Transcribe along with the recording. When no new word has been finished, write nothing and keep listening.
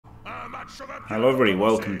Hello everybody,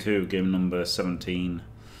 welcome to game number 17.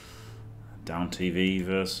 Down TV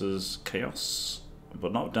versus Chaos,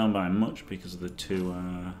 but not down by much because of the two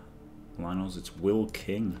Lionels. It's Will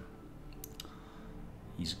King.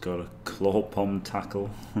 He's got a claw palm tackle.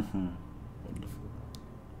 Wonderful.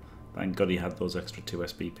 Thank God he had those extra 2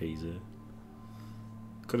 SBPs there.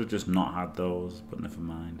 Could have just not had those, but never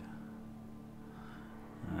mind.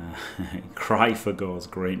 Cry for Gore's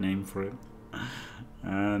great name for him.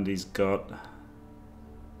 And he's got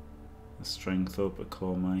a strength up, a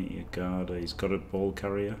claw mighty, a guarder. He's got a ball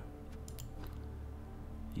carrier.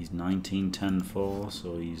 He's 19-10-4,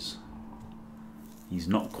 so he's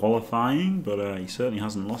not qualifying, but he certainly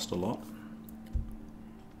hasn't lost a lot.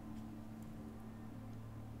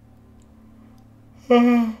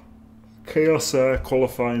 Chaos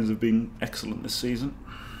qualifyings have been excellent this season.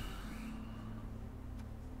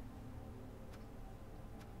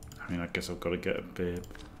 I mean, I guess I've got to get a bib.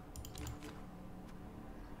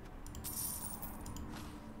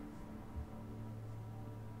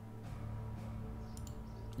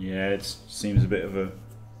 Yeah, it seems a bit of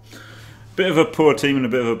a poor team and a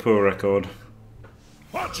bit of a poor record.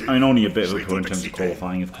 I mean, only a bit of a poor in terms of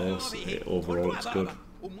qualifying, of course. Overall, it's good.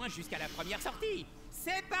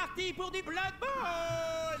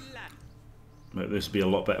 But this would be a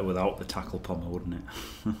lot better without the tackle pommer, wouldn't it?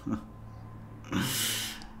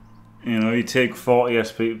 You know, you take 40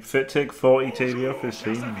 SP, take 40 TV off his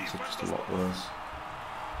team, it's just a lot worse.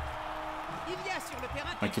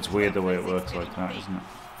 Like, it's weird the way it works like that, isn't it?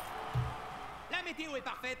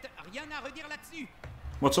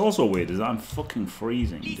 What's also weird is that I'm fucking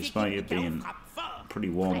freezing, despite it being pretty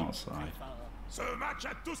warm outside.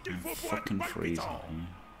 I'm fucking freezing. Yeah.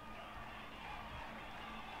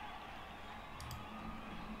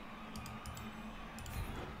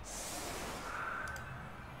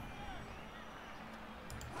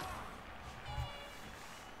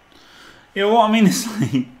 You know what I mean? It's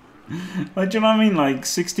like, do you know what I mean? Like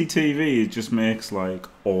 60 TV, it just makes like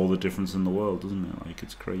all the difference in the world, doesn't it? Like,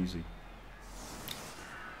 it's crazy.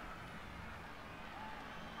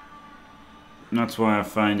 And that's why I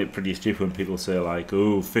find it pretty stupid when people say like,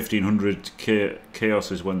 "Oh, 1500 Chaos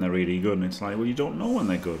is when they're really good," and it's like, well, you don't know when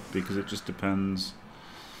they're good because it just depends.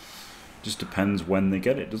 Just depends when they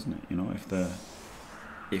get it, doesn't it? You know, if they're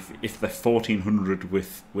 1400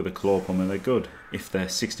 with a claw pommer, they're good. If they're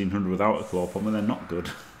 1600 without a claw pommer, they're not good.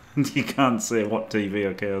 You can't say what TV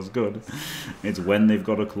or Chaos is good. It's when they've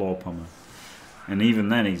got a claw pommer. And even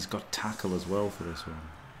then, he's got tackle as well for this one.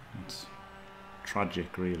 It's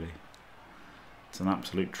tragic, really. It's an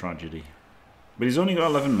absolute tragedy. But he's only got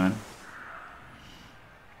 11 men.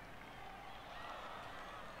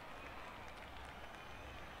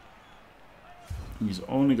 He's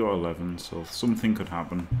only got 11, so something could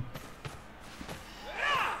happen.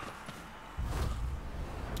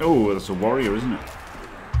 Oh, that's a warrior, isn't it?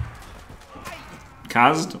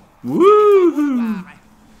 Cast. Woohoo!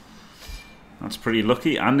 That's pretty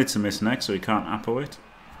lucky, and it's a miss next, so he can't appo it.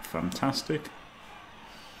 Fantastic.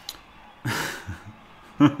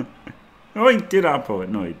 Oh, he did appo it.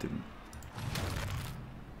 No, he didn't.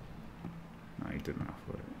 No, he didn't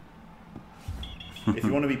appo it. If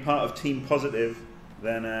you want to be part of Team Positive,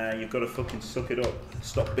 then you've got to fucking suck it up.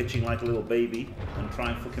 Stop bitching like a little baby and try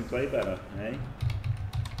and fucking play better, eh?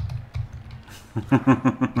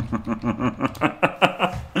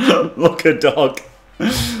 Look at dog.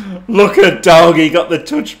 Look at dog, he got the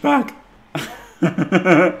touchback.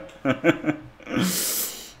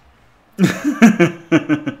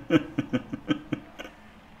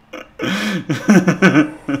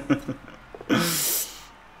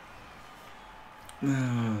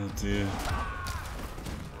 Oh dear.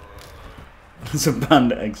 It's a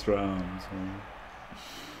band of extra arms.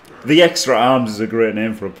 The Extra Arms is a great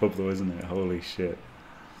name for a pub though, isn't it? Holy shit.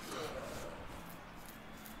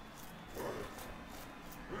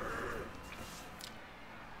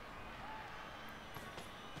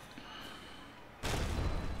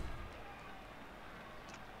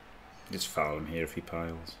 Just foul him here if he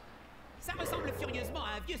piles.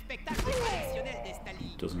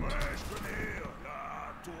 Doesn't.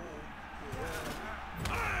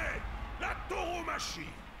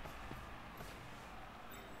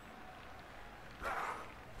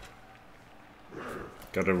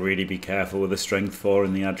 Gotta really be careful with the strength 4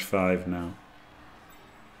 in the edge 5 now.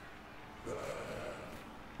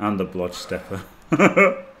 And the blodge stepper.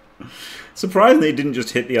 Surprisingly, it didn't just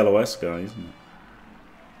hit the LOS guy, isn't it?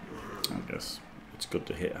 I guess it's good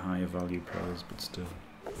to hit higher value players, but still.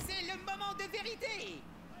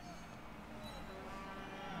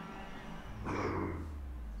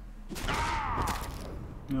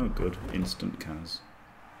 Oh good, instant Kaz.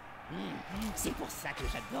 C'est pour ça que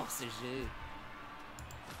j'adore ce jeu.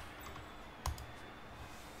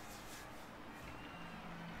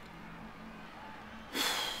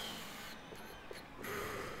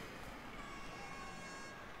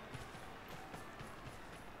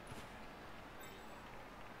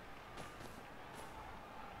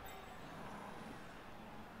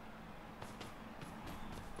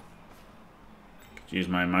 Use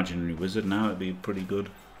my imaginary wizard now, it'd be pretty good.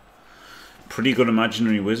 Pretty good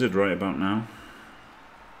imaginary wizard right about now.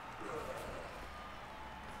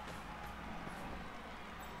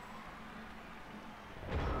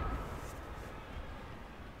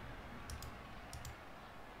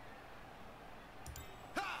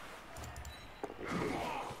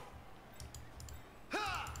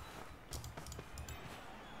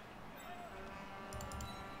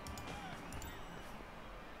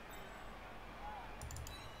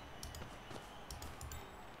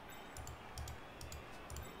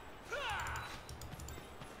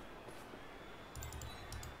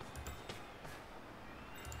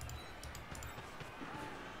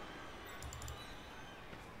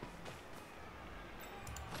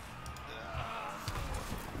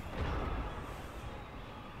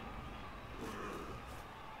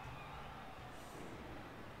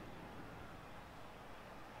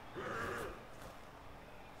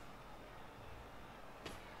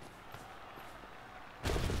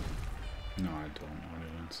 No, I don't know what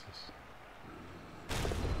it is.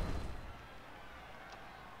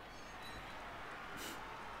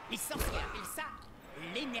 Les sorciers appellent ça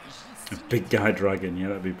l'énergie A cinétique. big guy dragon, yeah,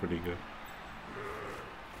 that'd be pretty good.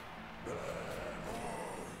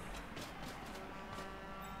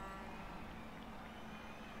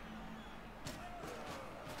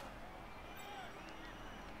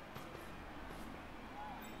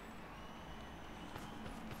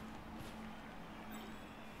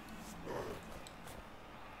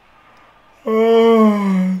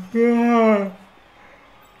 Oh, God.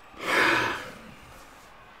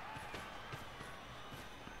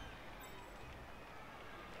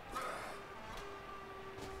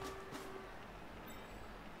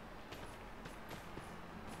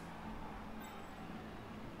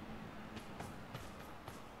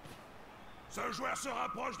 Ce joueur se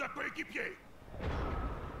rapproche d'un coéquipier.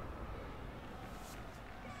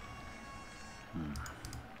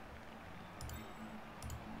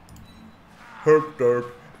 Herp derp,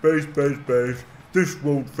 base, base, base. This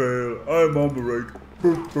won't fail. I'm on the right.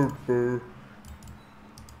 Burr, burr, burr.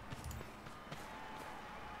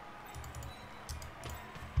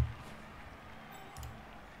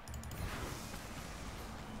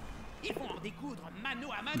 Ils vont en découdre mano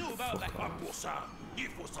à mano, Bob. Pas pour ça. Il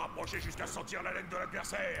faut se rapprocher jusqu'à sentir la laine de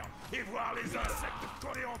l'adversaire et voir les insectes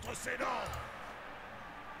coller entre ses dents.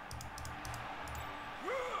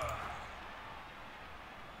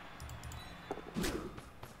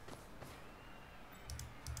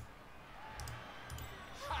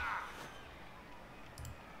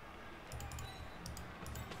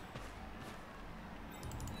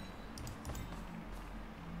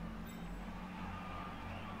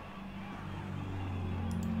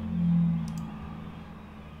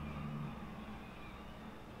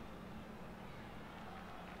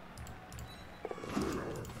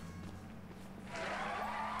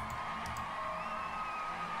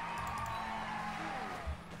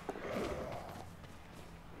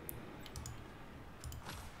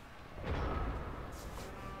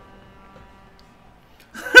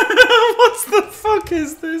 What the fuck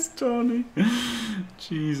is this, Tony?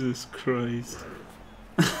 Jesus Christ.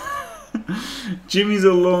 Jimmy's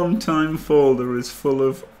a long-time folder is full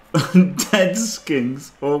of dead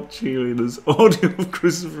skinks, orc cheerleaders, audio of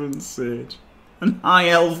Christopher and Sage, and High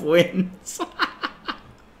Elf wins.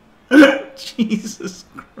 Jesus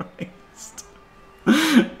Christ.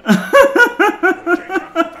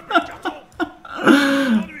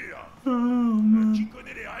 Oh, man. Qui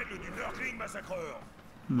connaît les règles du burgling massacreur?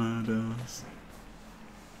 Madass.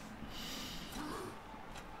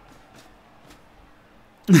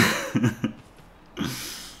 Le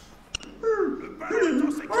ballon est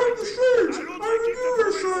en sécurité. À l'autre équipe de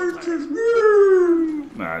trouver le contraire.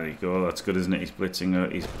 There you go, that's good, isn't it? He's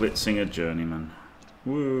blitzing a journeyman.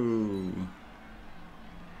 Woo.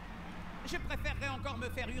 Je préférerais encore me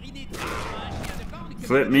faire uriner dessus par un chien de corne que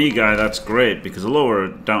Flip me guy, that's great, because although we're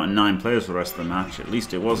down to 9 players for the rest of the match, at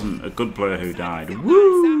least it wasn't a good player who died.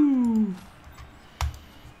 Woo!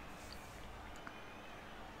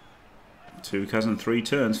 2 cas and 3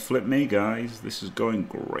 turns. Flip me, guys. This is going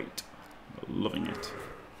great. Loving it.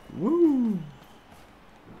 Woo!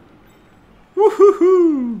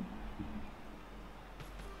 Woohoo!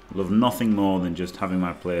 Love nothing more than just having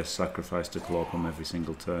my players sacrifice to Clopom every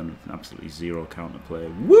single turn with absolutely zero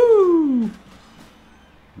counterplay. Woo!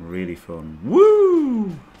 Really fun.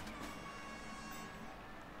 Woo!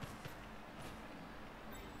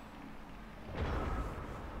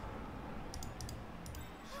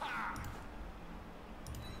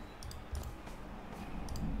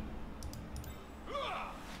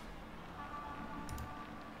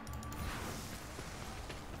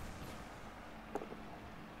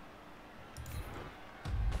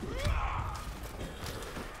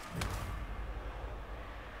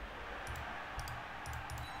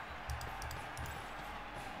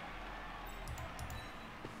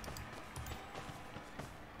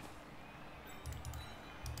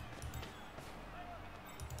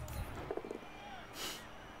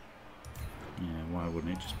 Why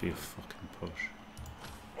wouldn't it just be a fucking push?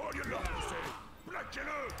 Au lieu de le repousser,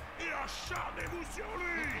 plaquez-le et acharnez-vous sur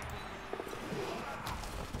lui.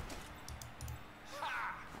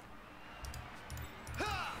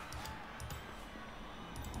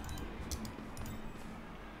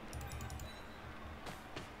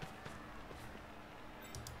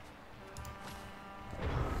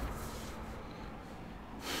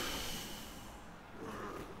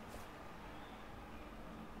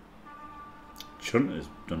 Chunt has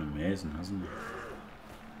done amazing, hasn't he?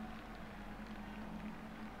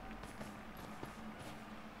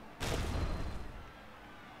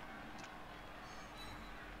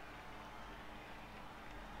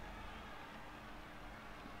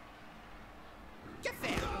 Que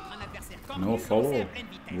faire contre un adversaire comme No vous, follow. lancé à pleine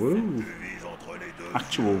vitesse? Woo! Divise entre les deux.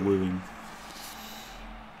 Actual wooing.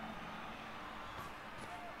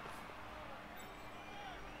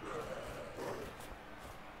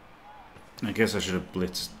 I guess I should have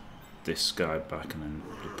blitzed this guy back and then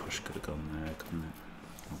the push could have gone there, couldn't it?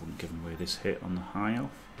 I wouldn't give away this hit on the High Elf.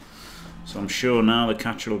 So I'm sure now the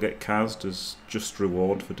catcher will get cast as just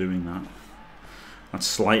reward for doing that. That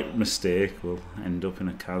slight mistake will end up in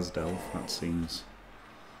a cast elf. That seems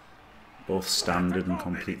both standard and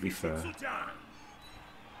completely fair.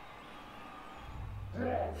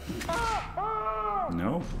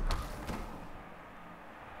 No.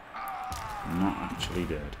 Not actually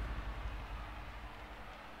dead.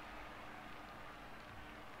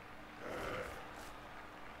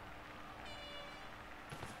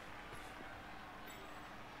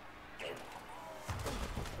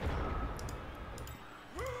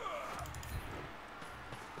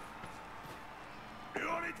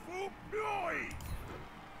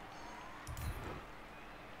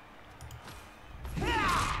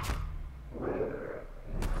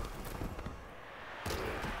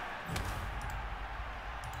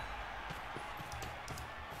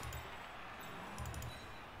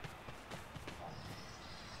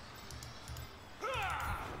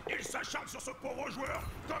 Ils s'acharnent sur ce pauvre joueur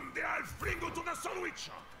comme des halflings autour d'un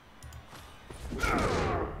sandwich.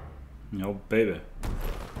 No, baby.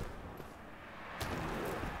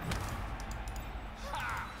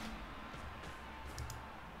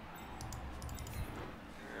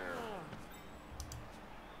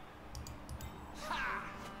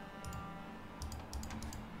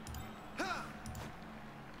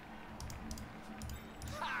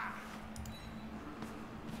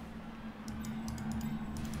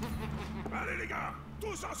 Allez les gars,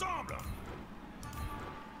 tous ensemble.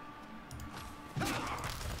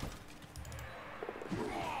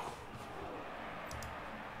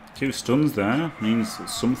 Two stuns there means that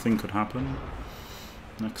something could happen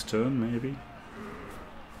next turn, maybe.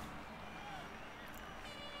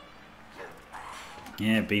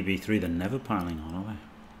 Yeah, BB3, they're never piling on, are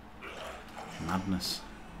they? Madness.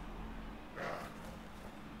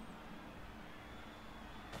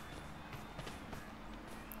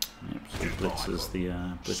 Yep, so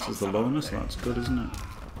blitzes the loner, so that's good, isn't it?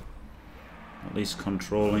 At least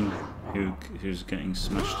controlling who's getting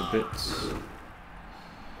smashed to bits.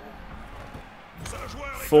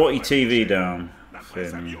 40 TV down.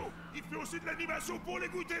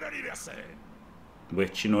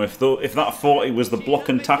 Which, you know, if that 40 was the block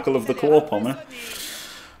and tackle of the claw pommer,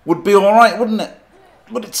 would be alright, wouldn't it?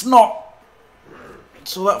 But it's not.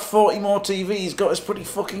 So that 40 more TV's got us pretty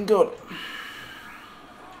fucking good.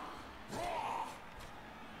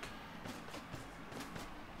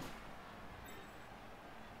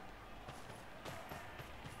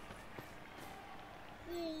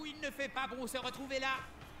 Ouh, il ne fait pas bon se retrouver là.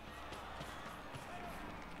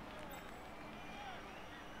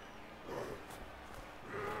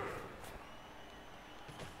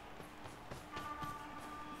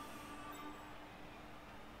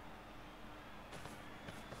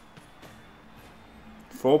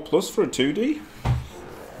 Four plus for a 2D.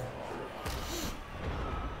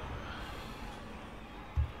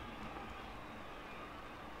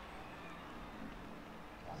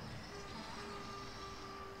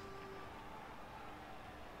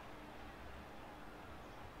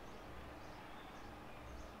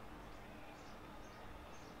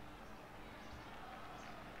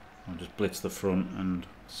 I'll just blitz the front and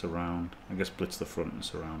surround. I guess blitz the front and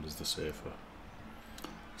surround is the safer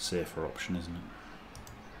option, isn't it?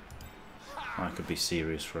 I could be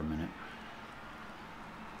serious for a minute.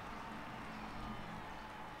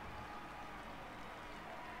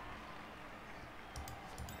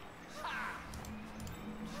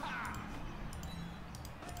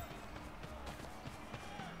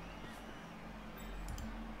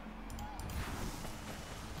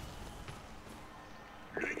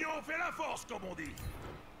 L'union fait la force, comme on dit.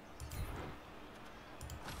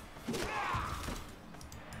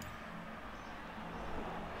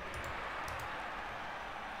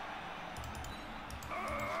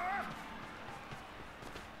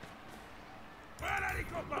 Voilà les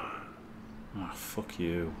copains. Ah, fuck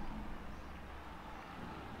you.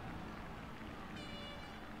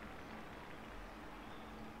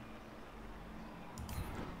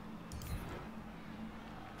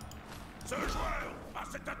 Ce joueur, à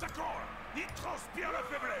cet attaquant, il transpire la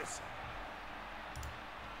faiblesse.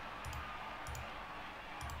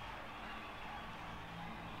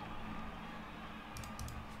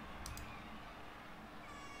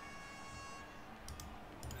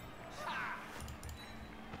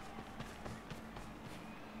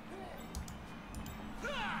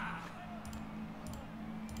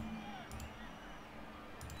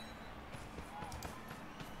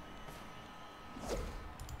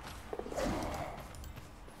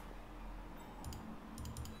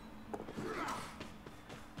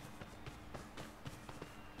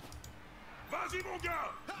 Vas-y mon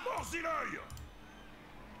gars, mords-y l'œil.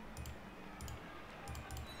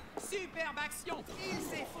 Superbe action. Il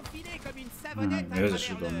s'est faufilé comme une savonnette à there's a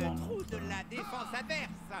travers good le one. trou de la défense adverse.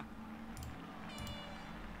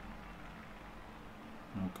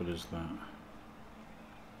 How good is that?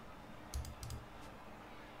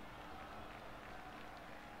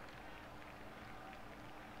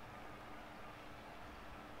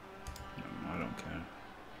 I don't care.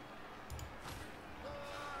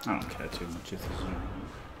 I don't care too much if this is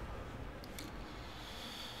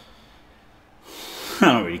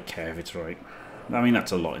I don't really care if it's right. I mean,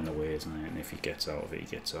 that's a lot in the way, isn't it? And if he gets out of it, he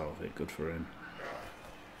gets out of it. Good for him.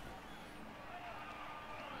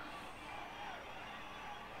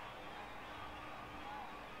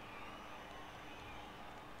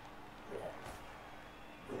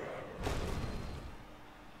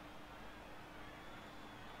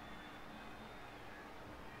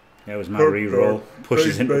 Yeah, it was my reroll.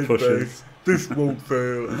 Pushes into pushes. This won't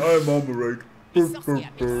fail. I'm on the right. Les sorciers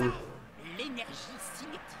appellent ça l'énergie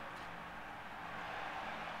cinétique.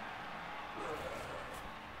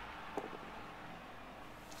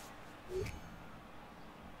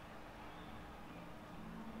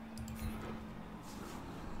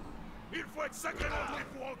 Il faut être sacrément doué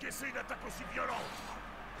pour encaisser une attaque aussi violente.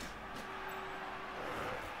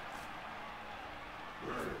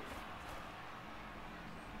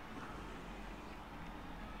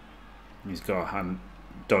 He's got a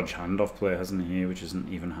dodge handoff play, hasn't he, which isn't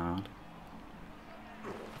even hard.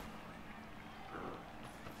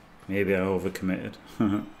 Maybe I overcommitted.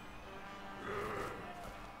 I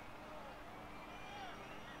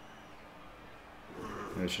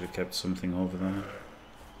should have kept something over there.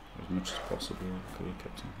 As much as possible, I could have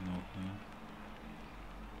kept something over there.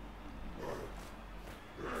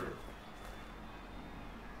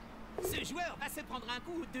 Ce joueur va se prendre un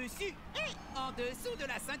coup dessus et en dessous de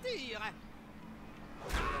la ceinture.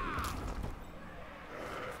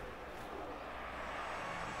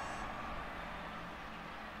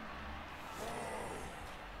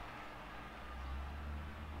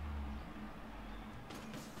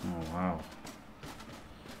 Oh wow!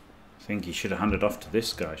 I think he should have handed off to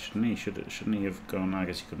this guy, shouldn't he? Shouldn't he have gone? I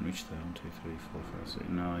guess he couldn't reach there. 1, 2, 3, 4, 5, 6.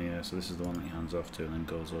 No, yeah. So this is the one that he hands off to, and then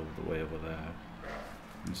goes over the way over there.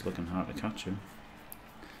 It's looking hard to catch him.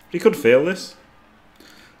 But he could fail this.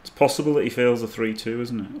 It's possible that he fails the 3-2,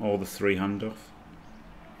 isn't it? Or the 3 handoff.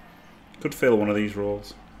 Could fail one of these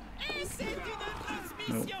rolls.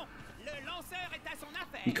 Nope.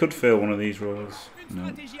 He could fail one of these rolls.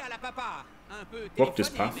 No. Blocked his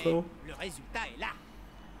path though.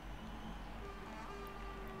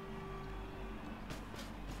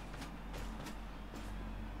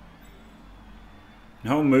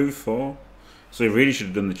 No, move 4. So he really should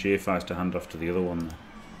have done the G5s to hand off to the other one there.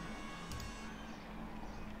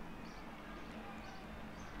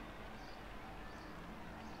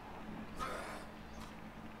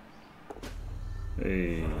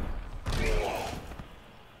 Hey.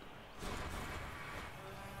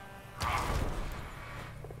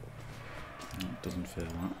 No, it doesn't fail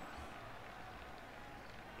that.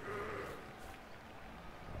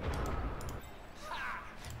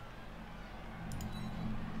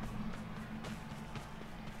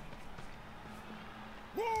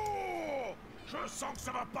 Je sens que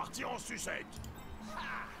ça va partir en sucette.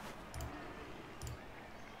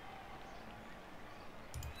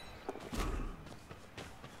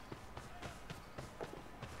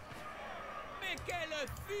 Mais quelle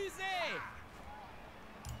fusée!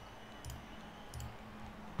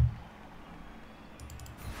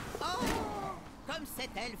 Oh! Comme cet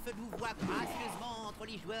elfe nous voit gracieusement entre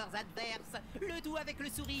les joueurs adverses, le tout avec le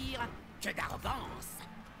sourire. Que d'arrogance!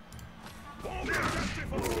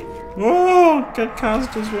 Oh, get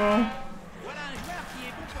cast as well. Voilà un joueur qui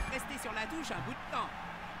est bon pour rester sur la touche un bout de temps.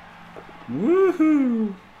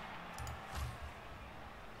 Woohoo!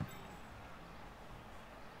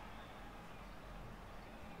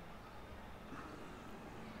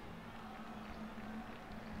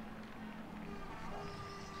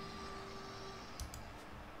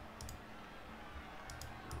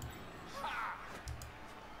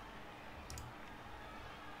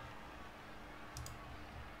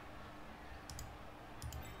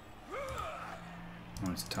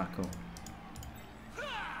 Nice tackle.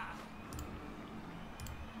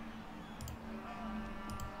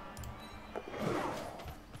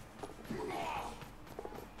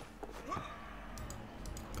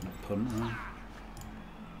 Gonna punt now.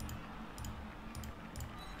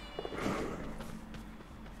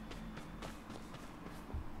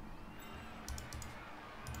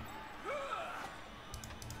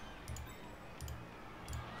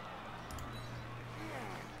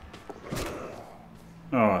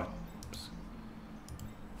 Oh,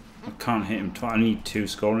 I can't hit him twice. I need 2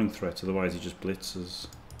 scoring threats, otherwise he just blitzes.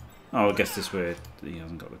 Oh, I guess this way he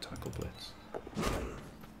hasn't got the tackle blitz.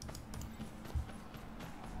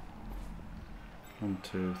 1,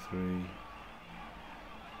 2, 3.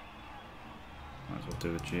 Might as well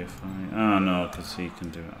do a GFI. Oh no, because he can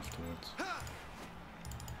do it afterwards.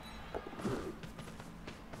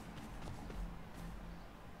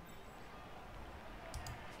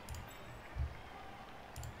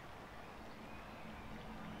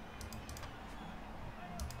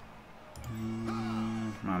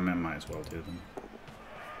 I might as well do them.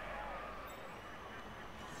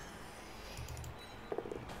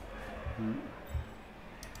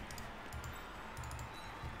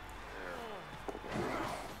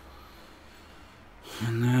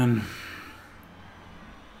 And then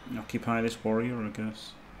occupy this warrior, I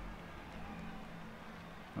guess.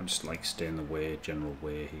 I just like stay in the way, general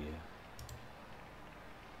way here.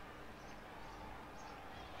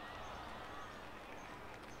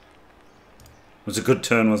 It was a good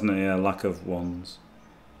turn, wasn't it? Yeah, lack of wands.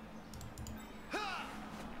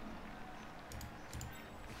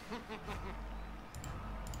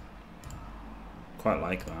 Quite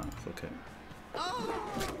like that. Fuck it.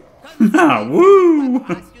 Ah, woo!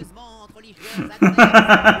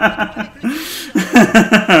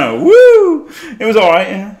 Woo! It was alright,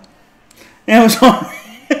 yeah. Yeah, it was alright.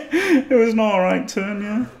 It was an alright turn,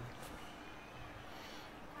 yeah.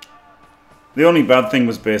 The only bad thing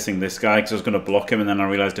was basing this guy, because I was going to block him, and then I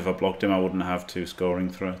realised if I blocked him I wouldn't have 2 scoring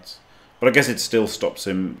threats. But I guess it still stops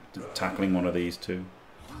him tackling one of these 2.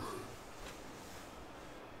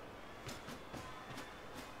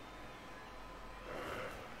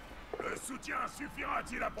 Le soutien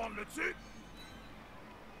suffira-t-il à prendre le dessus?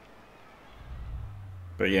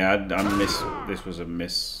 But yeah, I missed. This was a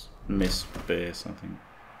miss base, I think.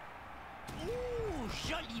 Ouh,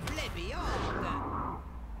 jolie blé béante!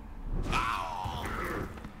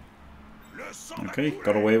 Okay,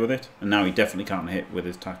 got away with it. And now he definitely can't hit with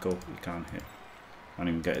his tackle. He can't hit. Can't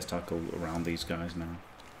even get his tackle around these guys now.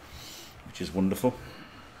 Which is wonderful.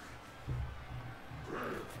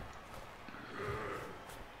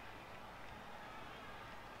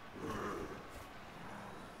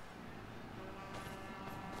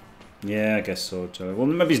 Yeah, I guess so, Joe. Well,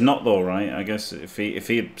 maybe he's not though, right? I guess if he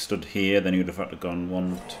had stood here, then he would have had to gone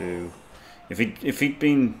 1, 2. If he'd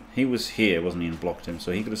been, he was here, wasn't he, and blocked him,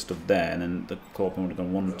 so he could have stood there, and then the corpon would have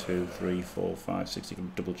gone 1, 2, 3, 4, 5, 6. He could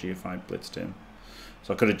have double GFI'd, blitzed him.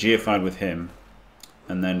 So I could have GFI'd with him,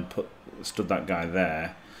 and then stood that guy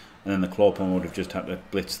there, and then the corpon would have just had to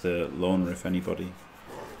blitz the loner if anybody.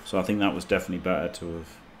 So I think that was definitely better to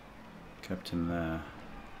have kept him there.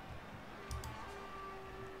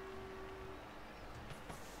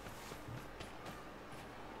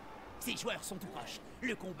 Ces joueurs sont tout proches.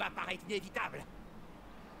 Le combat paraît inévitable.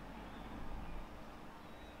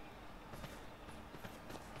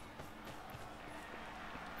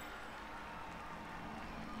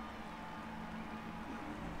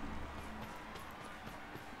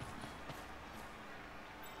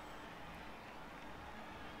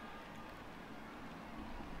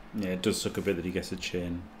 Yeah, it does suck a bit that he gets a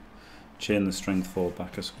chain the strength 4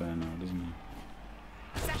 back a square now, doesn't he?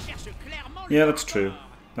 Ça cherche cherche clairement le Yeah, that's true. rapport.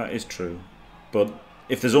 That is true. But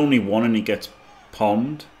if there's only one and he gets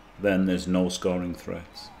palmed, then there's no scoring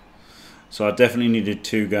threats. So I definitely needed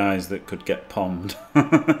two guys that could get palmed,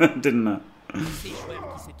 didn't I? Ces joueurs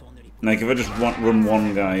qui se tournent les pouces. Like if I just run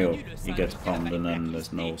one guy up, he gets palmed and then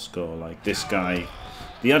there's no score. Like this guy,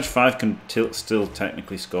 the Edge 5 can still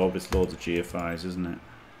technically score, but it's loads of GFIs, isn't it?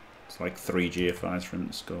 It's like 3 GFIs for him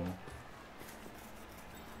to score.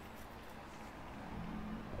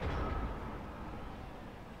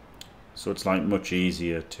 So it's like much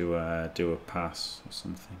easier to do a pass or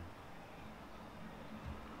something.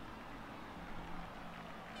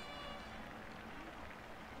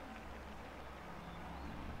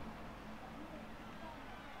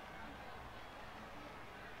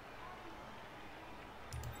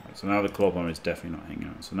 Right, so now the claw bomber is definitely not hanging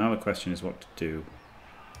out. So now the question is what to do.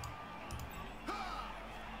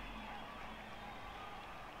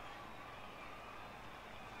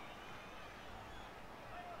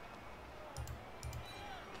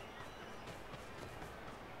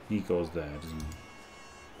 He goes there, doesn't he?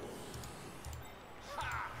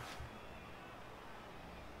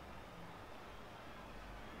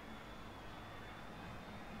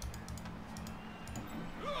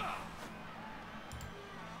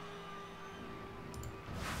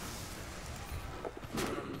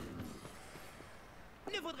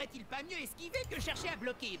 Ne vaudrait-il pas mieux esquiver que chercher à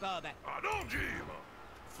bloquer, Bob? Ah non, Jim!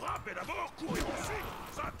 Frapper d'abord, courir ensuite,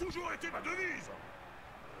 ça a toujours été ma devise!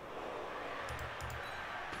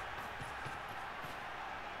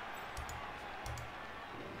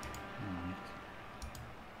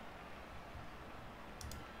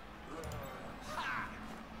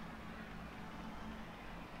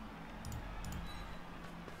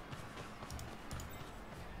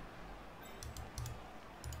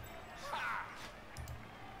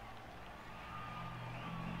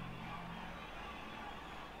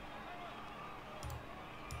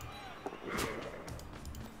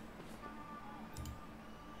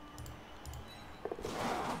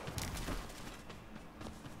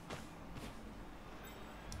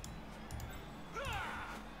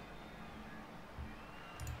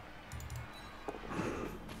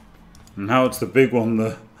 And now it's the big one,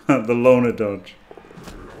 the the loner dodge.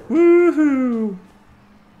 Woohoo!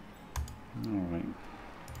 Alright.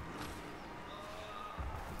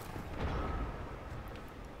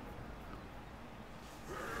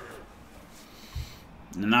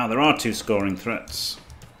 And now there are 2 scoring threats.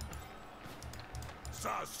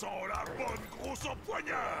 Ça sent la bonne grosse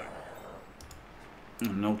empoignade!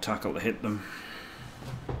 And no tackle to hit them.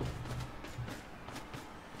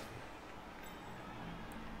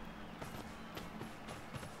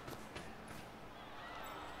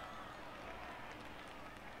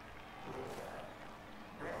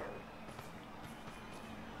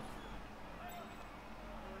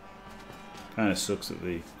 Kind of sucks at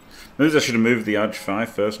the... Maybe I should have moved the Edge 5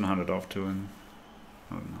 first and handed off to him.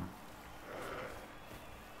 I don't know.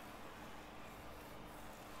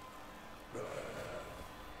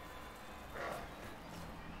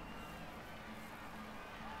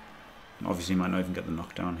 Obviously, he might not even get the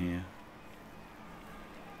knockdown here.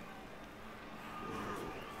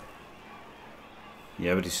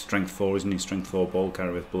 Yeah, but he's strength 4, isn't he? Strength 4 ball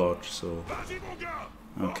carry with blodge, so... Vas-y, mon gars!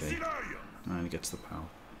 Okay. Mords-y l'œil! And he gets the power.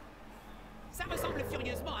 Ça ressemble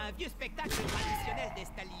furieusement à un vieux spectacle traditionnel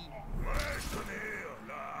d'Estali. Ouais, je connais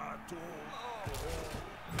la taureau...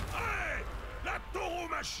 Hey! La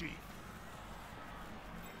tauromachie!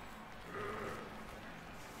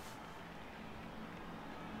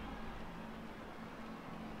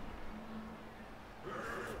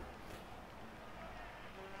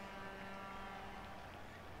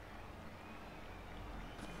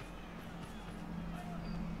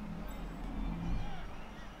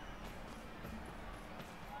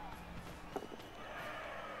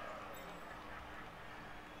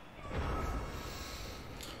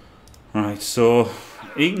 Right, so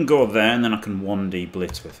he can go there and then I can 1D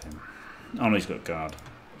blitz with him. Oh no, he's got guard,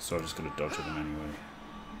 so I'm just going to dodge with him anyway.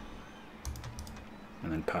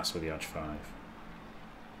 And then pass with the Edge 5.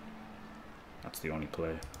 That's the only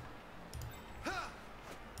play.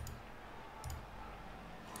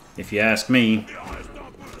 If you ask me... Et reste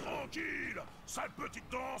un peu tranquille, sale petite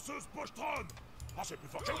danseuse pochetronne! Ah, c'est plus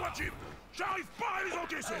fort que moi, Jim! J'arrive pas à les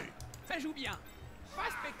encaisser! Ça joue bien.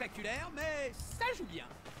 Pas spectaculaire, mais ça joue bien.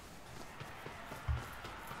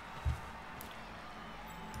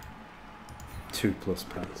 2 plus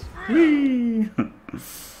pass. Whee!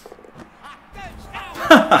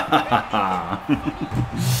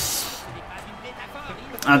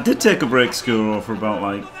 I did take a break school for about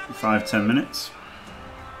like 5-10 minutes.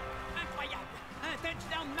 Incroyable. Un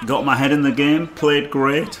Got my head in the game, played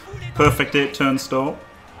great. Perfect 8-turn start.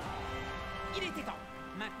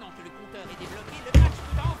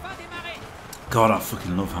 God, I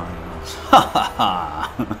fucking love High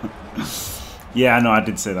Elves. Yeah, no, I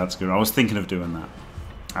did say that's good. I was thinking of doing that.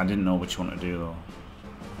 I didn't know which one to do though.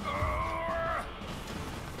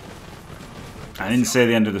 I didn't say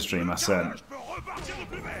the end of the stream. I said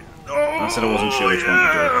I wasn't sure which one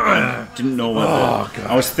to do. I didn't know whether.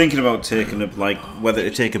 I was thinking about taking whether to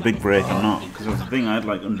take a big break or not. Because I was thinking I had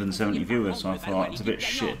like 170 viewers, so I thought it's a bit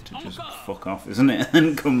shit to just fuck off, isn't it,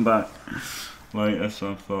 and come back later.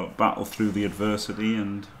 So I thought battle through the adversity,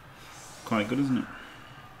 and quite good, isn't it?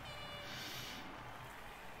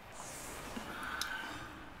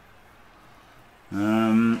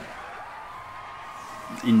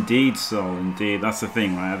 Indeed, so indeed, that's the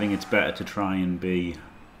thing, right? I think it's better to try and be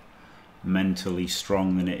mentally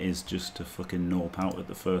strong than it is just to fucking nope out at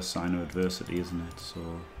the first sign of adversity, isn't it?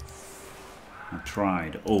 So I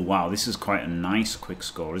tried. Oh wow, this is quite a nice quick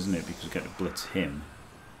score, isn't it? Because we get to blitz him,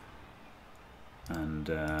 and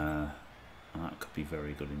that could be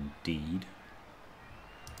very good indeed.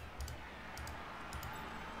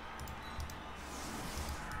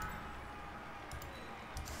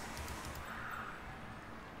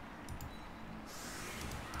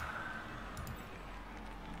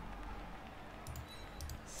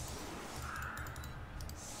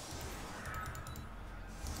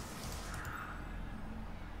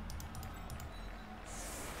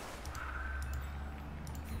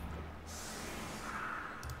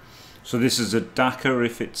 So this is a Daka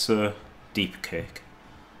if it's a deep kick,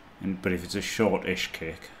 but if it's a short-ish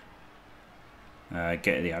kick, get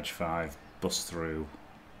the edge 5, bust through,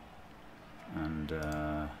 and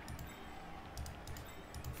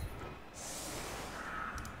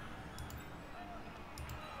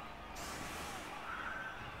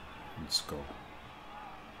let's go.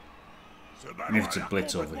 And if it's a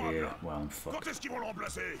blitz over here, well, I'm fucked.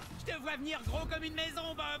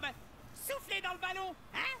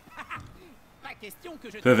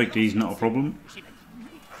 Perfect D's not a problem,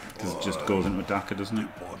 because it just goes into Daka, doesn't it?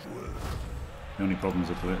 The only problem is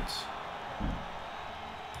a blitz.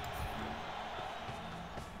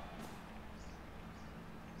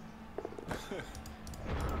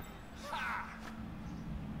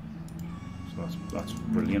 So that's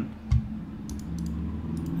brilliant.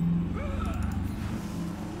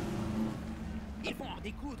 Ils vont en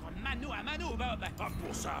découdre mano à mano, Bob. Ah,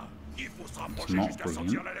 pour ça, il faut se rapprocher jusqu'à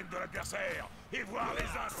sentir la laine de l'adversaire et voir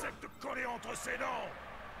les insectes collés entre ses dents.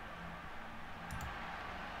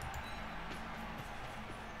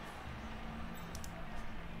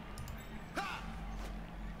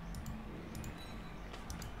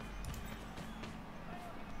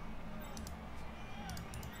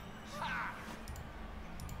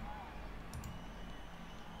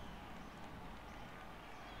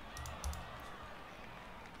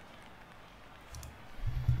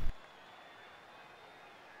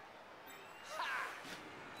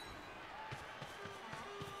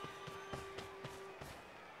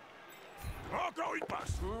 Encore une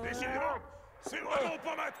passe. Décidément, c'est vraiment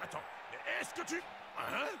pas mal. Attends, est-ce que tu...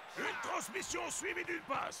 Hein? Une transmission suivie d'une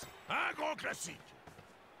passe. Un grand classique.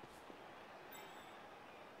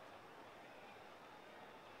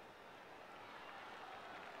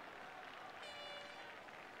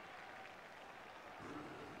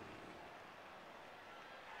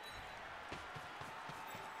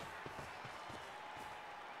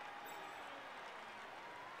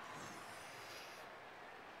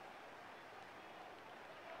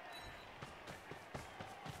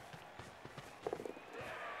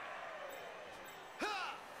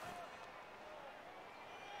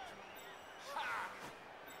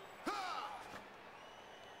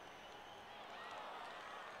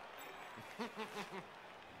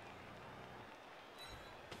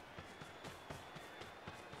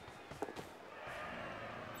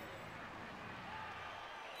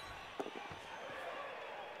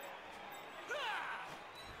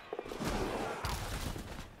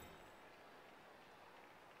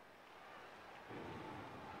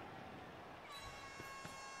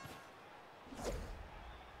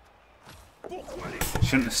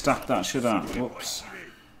 Shouldn't have stacked that, should I? Whoops.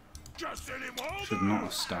 Should not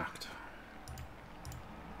have stacked.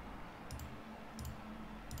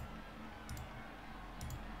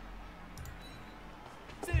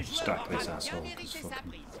 Stack this asshole, because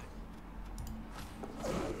fucking...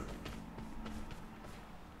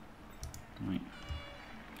 Right.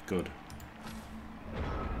 Good.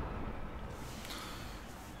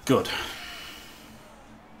 Good.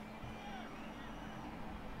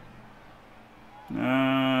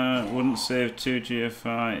 Didn't save 2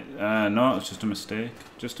 GFI. No, it's just a mistake.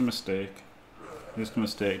 Just a mistake. Just a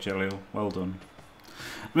mistake, Jelio. Well done.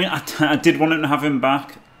 I mean, I did want to have him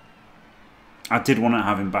back. I did want to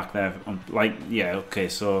have him back there. Like, yeah, okay,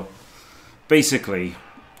 so basically,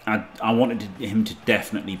 I wanted him to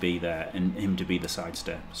definitely be there and him to be the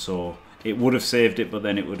sidestep. So it would have saved it, but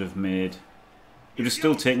then it would have made... It would have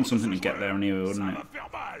still taken something to get there anyway, wouldn't it?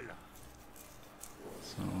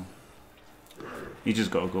 So he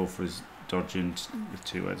just got to go for his dodging with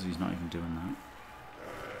 2 heads. He's not even doing that.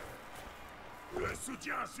 Le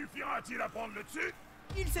soutien suffira-t-il à prendre le dessus?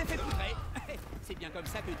 Il s'est fait poudrer. C'est bien comme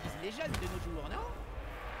ça que disent les jeunes de nos jours, non?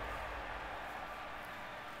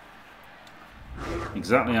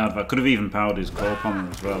 Exactly. I could have even powered his claw pommer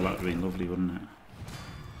as well. That would have been lovely, wouldn't it?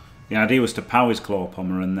 The idea was to power his claw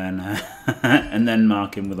pommer and then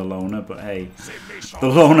mark him with a loner. But hey, the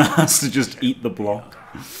loner has to just eat the block.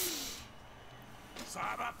 Ça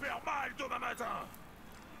va faire mal demain matin.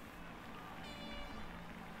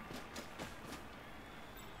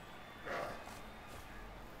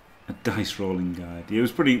 A dice rolling guide. It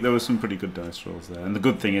was pretty. There were some pretty good dice rolls there. And the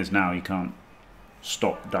good thing is now you can't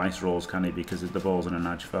stop dice rolls, can he? Because the ball's in a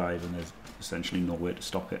nudge 5 and there's essentially no way to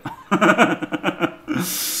stop it.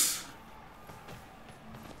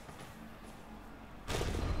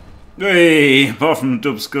 Hey, apart from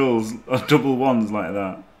double skulls or double ones like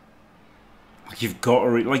that. Like you've got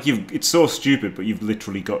to it's so stupid, but you've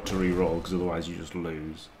literally got to re-roll because otherwise you just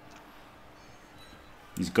lose.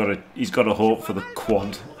 He's got to hope for the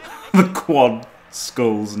quad, the quad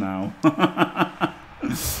skulls now.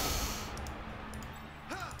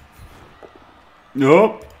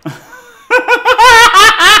 Nope.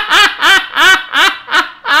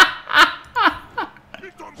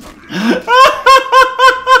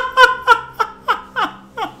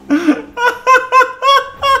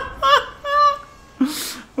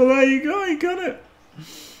 Well, there you go. You got it.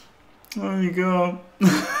 There you go.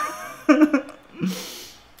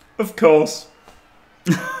 Of course.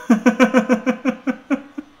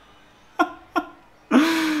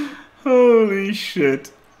 Holy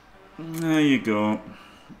shit. There you go.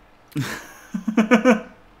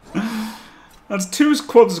 That's 2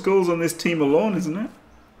 quad skulls on this team alone, isn't it?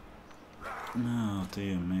 Oh,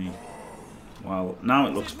 dear me. Well, now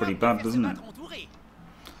it looks pretty bad, doesn't it?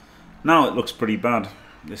 Now it looks pretty bad,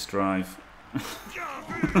 this drive.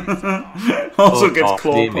 Also gets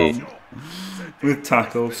claw palm with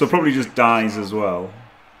tackle, so probably just dies as well.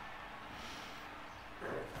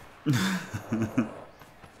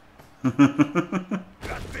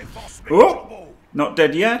 Oh! Not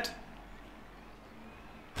dead yet?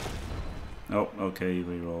 Oh, okay, he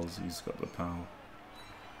re-rolls. He's got the power.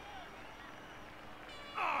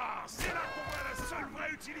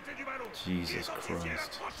 Jesus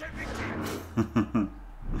Christ.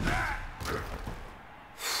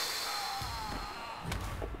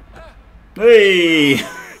 Hey!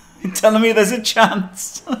 You're telling me there's a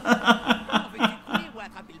chance?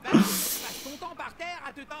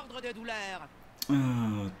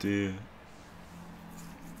 Oh dear.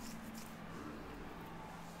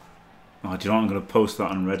 Oh, do you know what? I'm going to post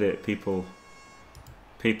that on Reddit. People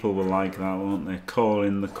will like that, won't they? Call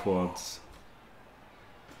in the quads.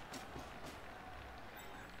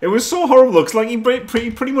 It was so horrible. Looks like he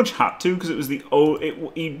pretty much had to, because it was the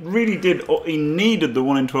he really did. He needed the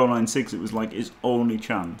 1 in 1296. It was like his only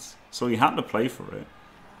chance, so he had to play for it.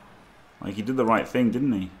 Like he did the right thing,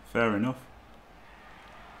 didn't he? Fair enough.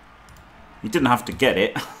 He didn't have to get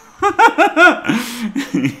it.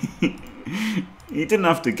 He didn't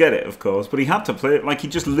have to get it, of course, but he had to play it. Like he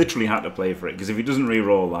just literally had to play for it, because if he doesn't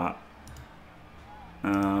re-roll that,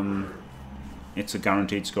 it's a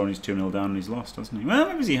guaranteed score and he's 2-0 down and he's lost, hasn't he? Well,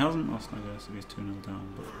 maybe he hasn't lost, I guess, if he's 2-0 down.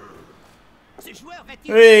 But...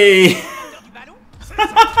 Hey!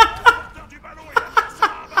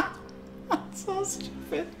 That's so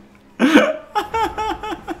stupid.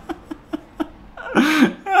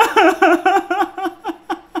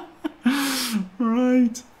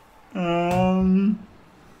 Right.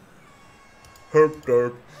 Herp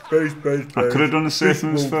derp. Base, base, base. I could have done the safe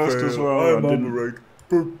moves first as well. I'm on the right.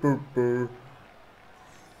 Burr, burr, burr.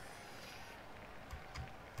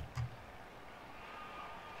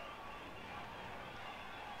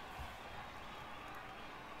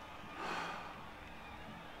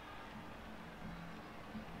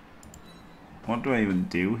 What do I even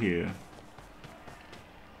do here?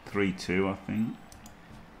 3-2, I think.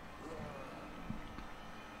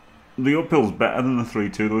 The uphill's better than the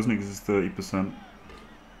 3-2 though, isn't it? Because it's 30%.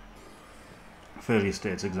 Fairly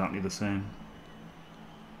State's exactly the same.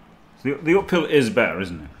 So the uphill is better,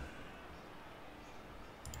 isn't it?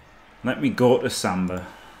 Let me go to Samba.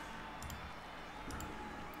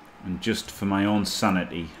 And just for my own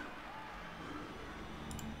sanity,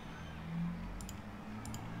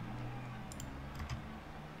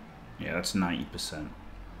 yeah, that's 90%.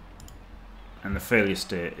 And the failure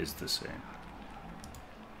state is the same.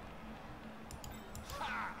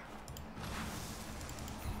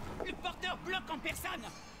 Le porteur bloque en personne.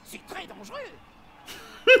 C'est très dangereux.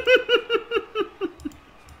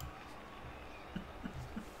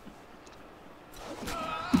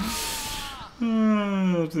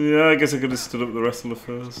 Yeah, I guess I could have stood up the wrestler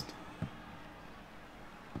first.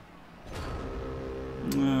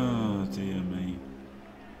 Oh dear me.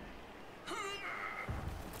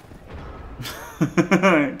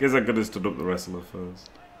 I guess I could have stood up the wrestler first.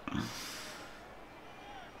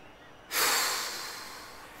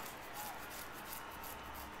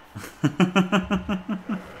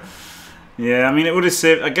 Yeah, I mean it would have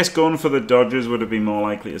saved. I guess going for the dodges would have been more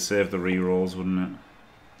likely to save the rerolls, wouldn't it?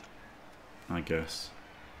 I guess.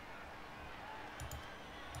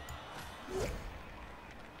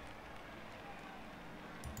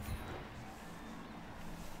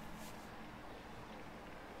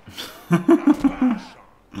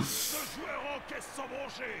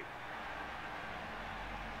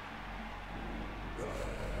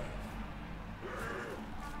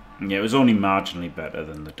 Yeah, it was only marginally better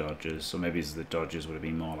than the dodges, so maybe the dodges would have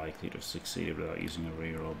been more likely to have succeeded without using a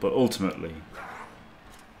reroll. But ultimately,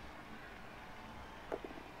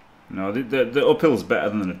 no, the uphill's better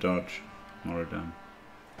than a dodge or a down.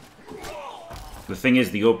 The thing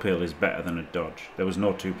is, the uphill is better than a dodge. There was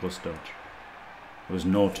no 2+ dodge. There was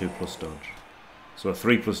no 2+ dodge. So a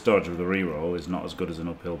 3+ dodge with a reroll is not as good as an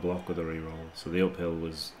uphill block with a reroll. So the uphill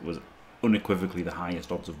was unequivocally the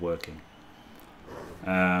highest odds of working.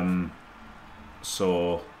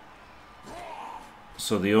 So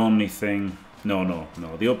the only thing... No.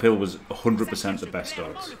 The uphill was 100% the best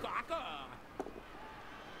odds.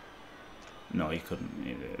 No, he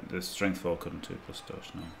couldn't. The strength 4 couldn't 2+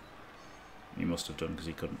 dodge, no. He must have done because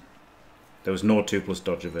he couldn't. There was no 2+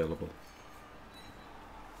 dodge available.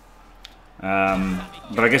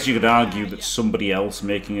 But I guess you could argue that somebody else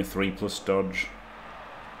making a 3+ dodge...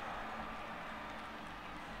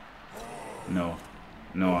 No,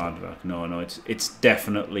 Aardvark. No. It's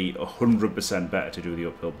definitely 100% better to do the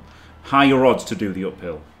uphill. Higher odds to do the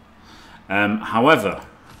uphill. However,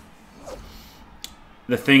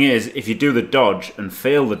 the thing is, if you do the dodge and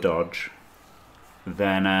fail the dodge,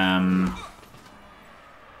 then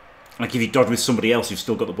like if you dodge with somebody else, you've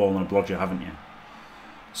still got the ball on a blodger, haven't you?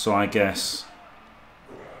 So I guess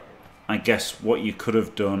what you could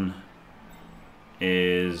have done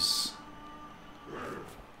is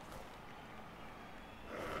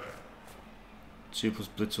 2+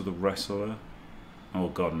 blitz with a wrestler. Oh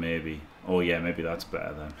god, maybe. Oh yeah, maybe that's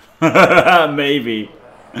better then. Maybe.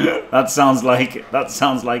 That sounds like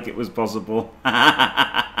it was possible.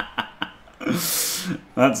 That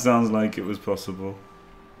sounds like it was possible.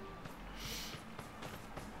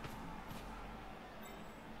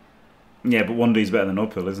 Yeah, but 1D's better than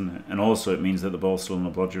uphill, isn't it? And also it means that the ball's still on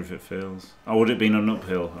the blodger if it fails. Or would it be an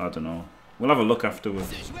uphill? I don't know. We'll have a look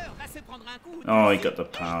afterwards. Oh, he got the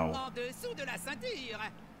pow.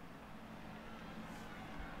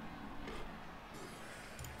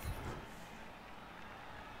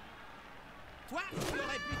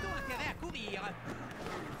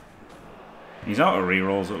 He's out of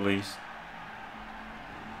rerolls at least.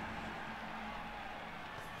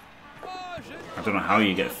 I don't know how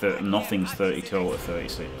you get nothing's 32 out of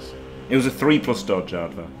 36. It was a 3+ dodge,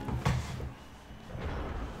 Aardvark.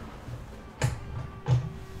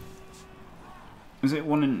 Is it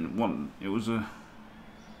 1 in 1? It was a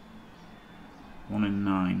 1 in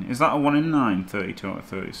 9. Is that a 1 in 9? 32 out of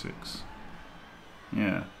 36.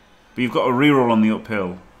 Yeah. But you've got a reroll on the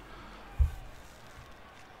uphill.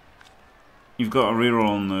 You've got a reroll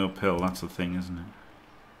on the uphill, that's the thing, isn't it?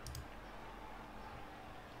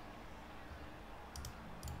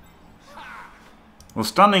 Well,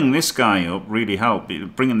 standing this guy up really helped.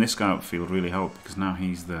 Bringing this guy upfield really helped because now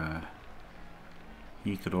he's there.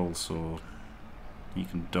 He could also... He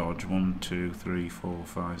can dodge 1, 2, 3, 4,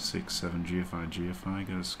 5, 6, 7, GFI,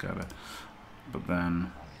 get a scatter. But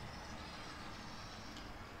then...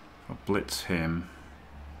 If I blitz him,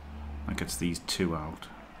 that gets these 2 out.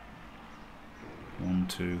 1,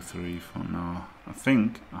 2, 3, 4. No, I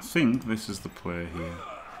think this is the play here.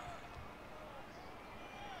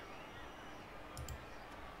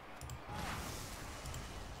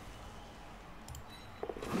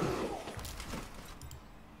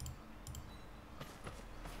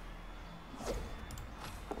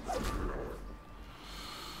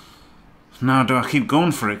 Now, do I keep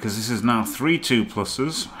going for it? Because this is now 3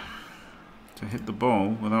 2+s to hit the ball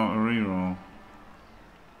without a reroll.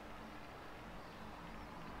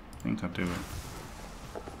 I think I do it.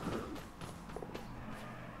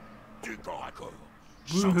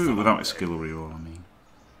 Woohoo! Without a skill reroll, I mean.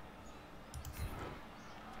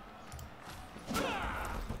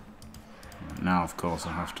 Now, of course,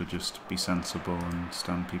 I have to just be sensible and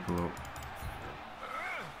stand people up.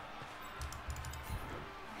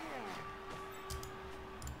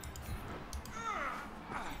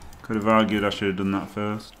 Could have argued I should have done that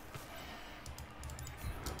first.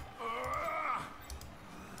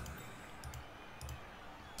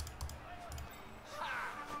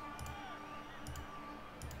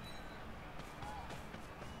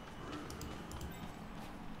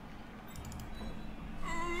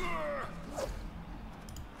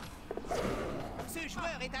 Ce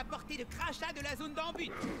joueur est à portée de crachat de la zone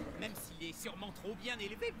d'en-but, même s'il est sûrement trop bien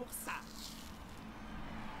élevé pour ça.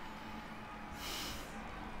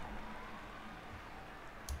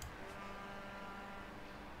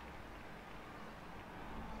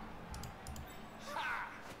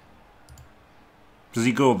 Does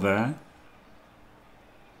he go there?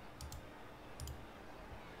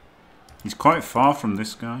 He's quite far from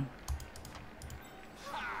this guy.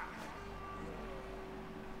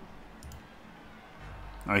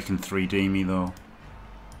 Oh, he can 3D me though.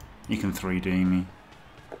 He can 3D me.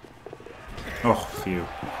 Oh, phew.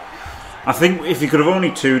 I think if he could have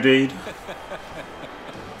only 2D'd,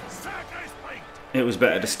 it was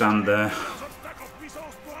better to stand there.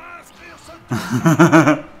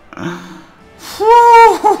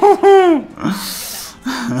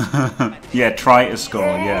 Yeah, try to score,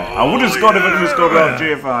 yeah. I would have scored if I could have scored without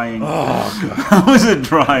GFIing. Oh, that was a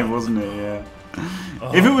drive, wasn't it? Yeah.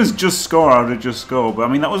 If it was just score, I would have just scored. But I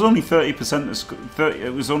mean, that was only 30%.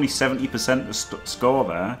 It was only 70% to score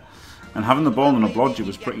there. And having the ball in a blodger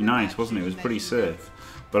was pretty nice, wasn't it? It was pretty safe.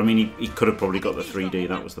 But I mean, he could have probably got the 3D.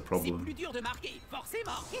 That was the problem.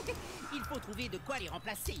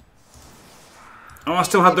 Oh, I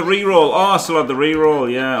still had the reroll. Oh, I still had the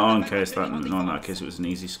reroll. Yeah. Oh, in case that. No, in that case, it was an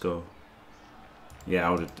easy score. Yeah,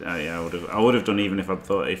 I would have. Yeah, I would have done even if I'd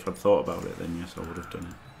thought about it. Then yes, I would have done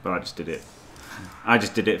it. But I just did it. I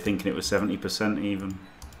just did it thinking it was 70% even.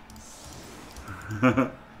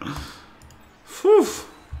 Phew.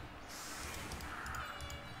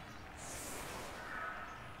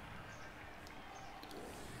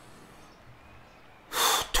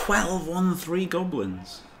 12 on 3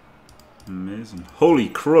 goblins. Amazing. Holy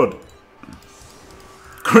crud.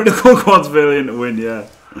 Critical quads valiant to win, yeah.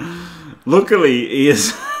 Luckily, he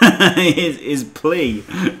is his plea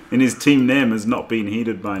in his team name has not been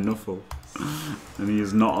heeded by Nuffle. And he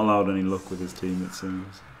has not allowed any luck with his team, it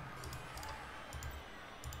seems.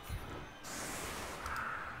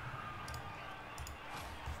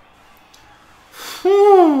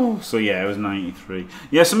 So yeah, it was 93.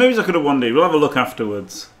 Yeah, so maybe I could have won it. We'll have a look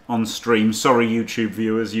afterwards on stream. Sorry, YouTube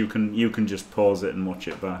viewers, you can just pause it and watch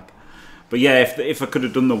it back. But yeah, if I could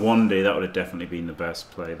have done the 1D, that would have definitely been the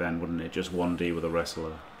best play then, wouldn't it? Just 1D with a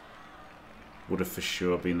wrestler would have for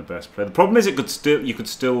sure been the best play. The problem is you could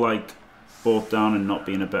still like both down and not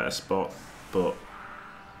be in a better spot, but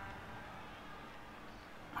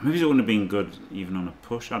maybe it wouldn't have been good even on a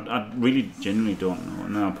push. I really genuinely don't know.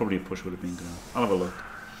 No, probably a push would have been good. I'll have a look.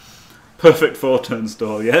 Perfect 4-turn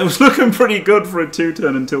stall. Yeah, it was looking pretty good for a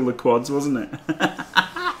 2-turn until the quads, wasn't it?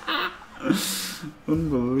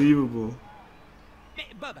 Unbelievable.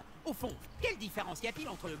 Mais Bob, au fond, quelle différence y a-t-il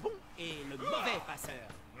entre le bon et le mauvais passeur?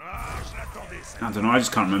 I don't know, I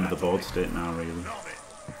just can't remember the board state now, really.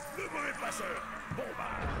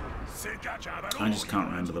 I just can't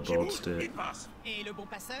remember the board state. Et le bon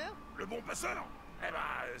passeur? Le bon passeur? Eh ben,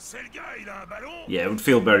 c'est le gars, il a un ballon. Yeah, it would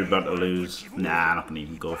feel very bad to lose. Nah, I'm not going to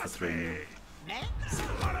even go for 3 now. C'est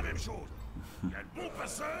pas la même chose. Il y a le bon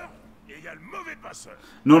passeur et il y a le mauvais passeur.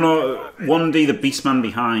 No, 1D the beastman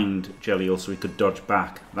behind Jelly, also he could dodge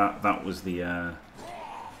back. That was the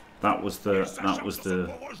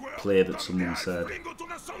play that someone said,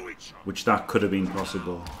 which that could have been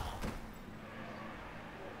possible.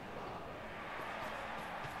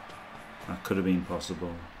 That could have been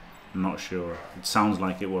possible. I'm not sure. It sounds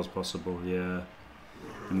like it was possible, yeah.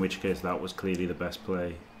 In which case that was clearly the best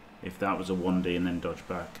play. If that was a 1D and then dodge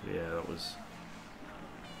back, yeah, that was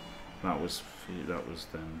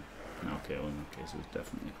then. Okay, well, in that case it was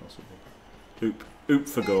definitely possible. Oop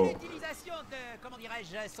for goal.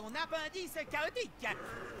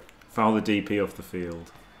 Foul the DP off the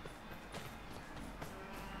field.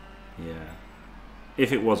 Yeah.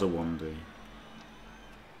 If it was a 1D.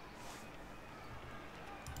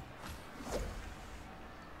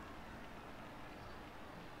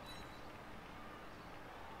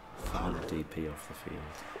 Foul the DP. DP off the field.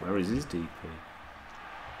 Where is his DP?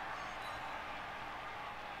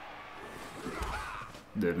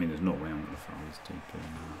 I mean, there's no way I'm going to foul his DP.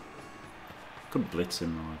 Could blitz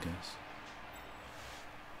him though, I guess.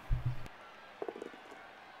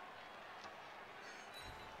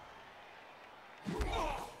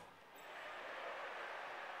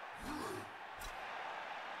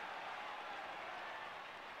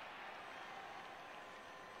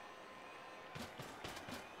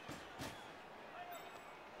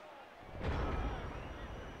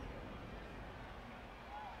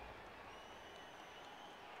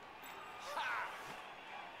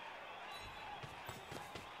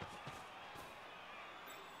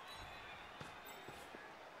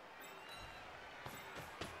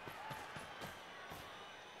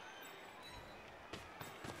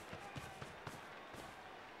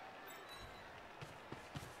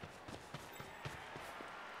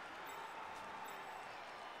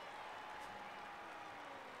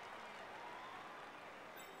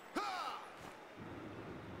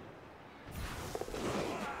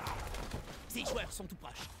 Ces joueurs sont tout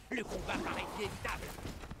proches. Le combat paraît inévitable.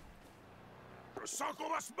 Je sens qu'on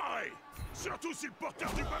va se marrer. Surtout si le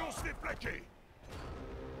porteur du ballon se fait plaquer.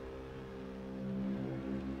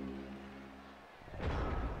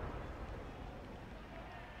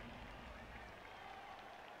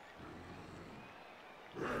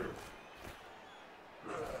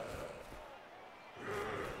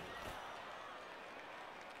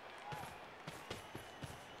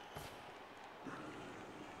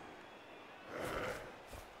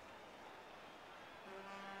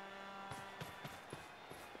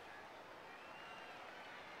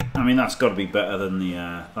 I mean, that's got to be better than the.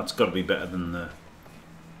 That's got to be better than the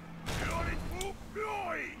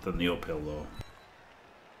uphill though.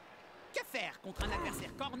 Que faire contre un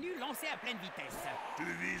adversaire cornu lancé à pleine vitesse? Tu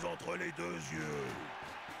vises entre les deux yeux.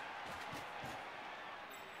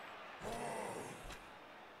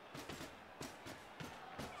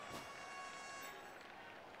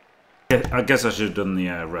 I guess I should have done the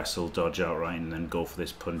wrestle dodge outright and then go for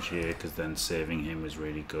this punch here, because then saving him was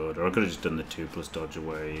really good. Or I could have just done the 2+ dodge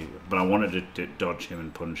away, but I wanted to dodge him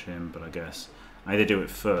and punch him, but I guess I either do it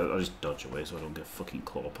first, I'll just dodge away so I don't get fucking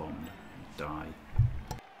claw palmed. Die.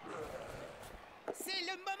 C'est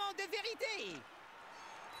le moment de vérité.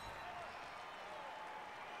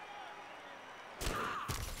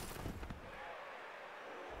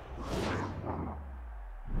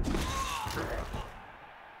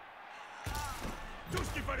 Tout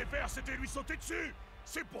ce qu'il fallait faire, c'était lui sauter dessus.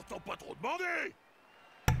 C'est pourtant pas trop demandé.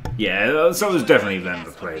 Yeah, that was definitely then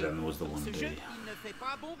the play. Then was the Ce 1D. jeu, il ne fait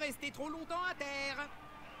pas bon rester trop longtemps à terre.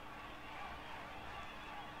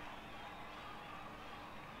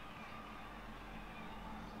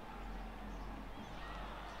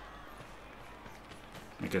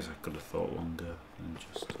 I guess I could have thought longer than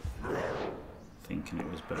just thinking it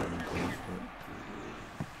was better than going for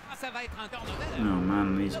it. Ah, ça va être un turnover. No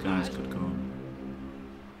man, these guys could go and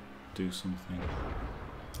do something.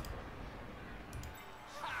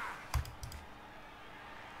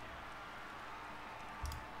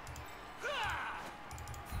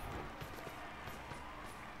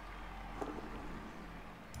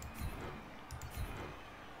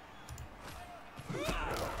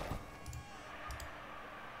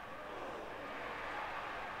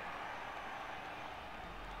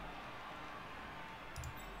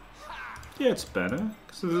 Yeah, it's better.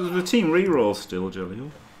 Because the team reroll still, Jaleel.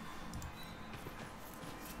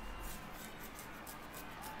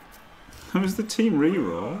 It was the team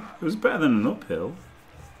reroll. It was better than an uphill.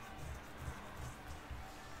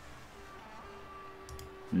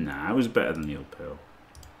 Nah, it was better than the uphill.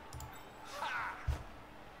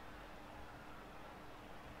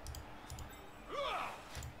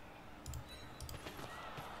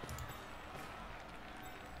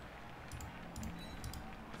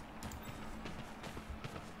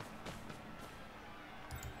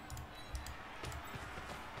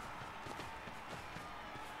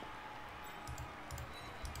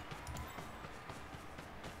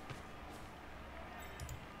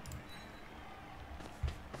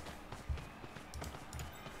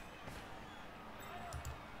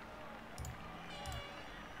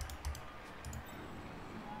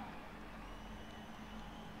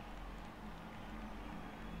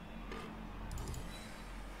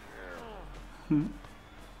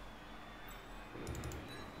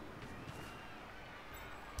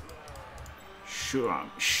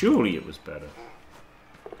 Surely it was better.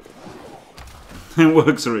 It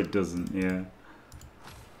works or it doesn't, yeah.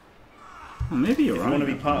 Well, maybe you're right. If you want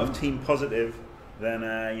to be part of Team Positive, then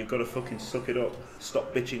you've got to fucking suck it up.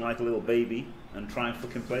 Stop bitching like a little baby and try and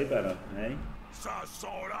fucking play better, eh? Ça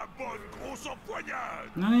sent la bonne grosse empoignade.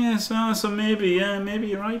 Oh yeah, so maybe, yeah, maybe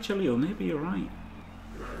you're right, Jaleel. Maybe you're right.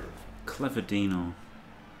 Clever Dino.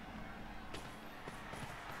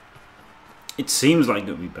 It seems like it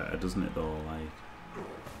would be better, doesn't it? Though, like,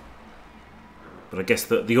 but I guess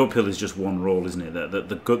the uphill is just one roll, isn't it?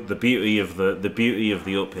 The beauty of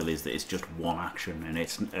the uphill is that it's just one action, and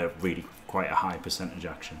it's really quite a high percentage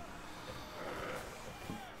action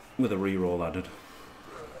with a reroll added.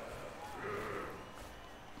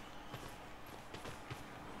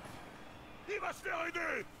 Il va se faire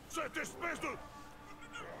aider, cette espèce de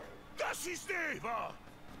d'assisté, va.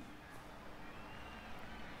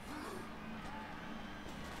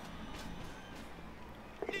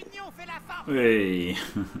 L'union fait la force. Hey,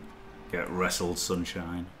 get wrestled,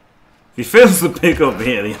 sunshine. If he fails the pick up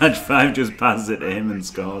here, the Edge 5 just passes it to him and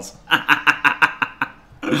scores.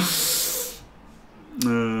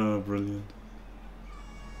 Oh, brilliant.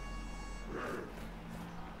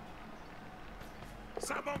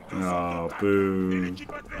 Oh, boo.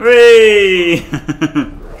 Hey!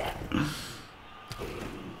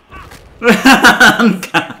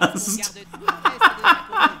 Handcast.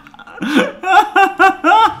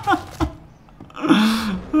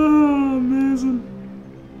 Oh, amazing.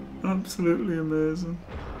 Absolutely amazing.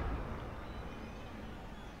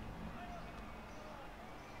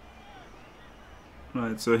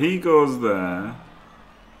 Right, so he goes there.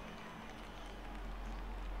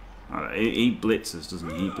 Alright, he blitzes, doesn't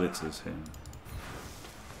he? He blitzes him.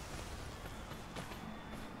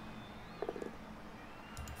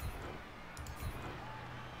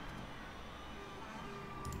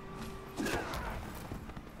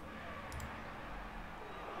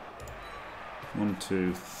 One,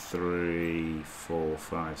 two, three, 4,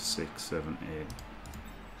 5, 6, 7, 8.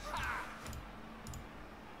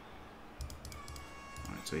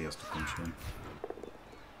 Alright, so he has to punch him.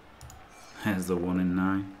 There's the 1 in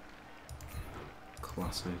 9.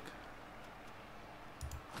 Classic.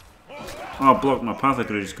 Oh, I blocked my path. I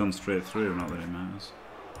could have just gone straight through. Not that it matters.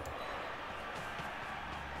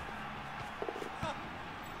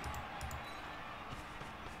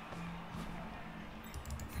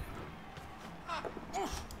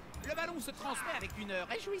 Le ballon se transmet avec une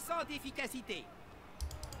réjouissante efficacité.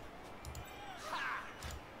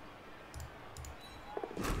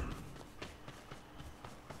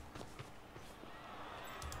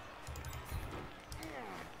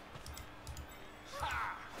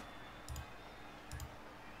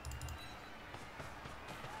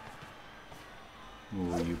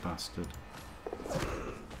 Oh, you bastard.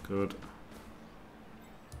 Good.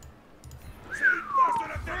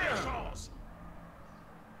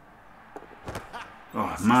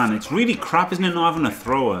 Oh man, it's really crap, isn't it, not having a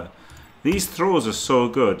thrower? These throws are so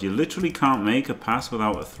good. You literally can't make a pass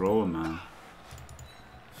without a thrower, man.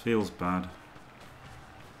 Feels bad.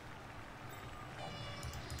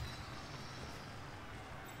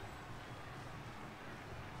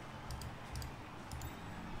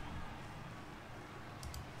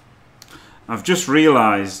 I've just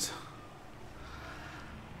realised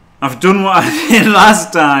I've done what I did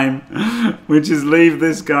last time, which is leave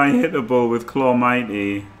this guy hittable with Claw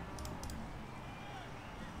Mighty.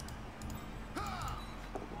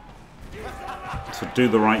 So do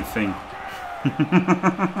the right thing.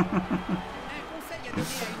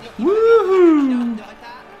 Woohoo!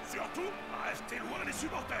 Surtout, restez loin des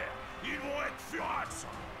supporters. Ils vont être furax.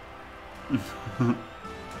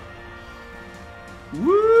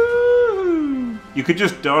 Woo! You could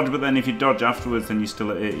just dodge, but then if you dodge afterwards, then you're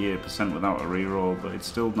still at 88% without a reroll. But it's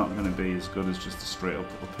still not going to be as good as just the straight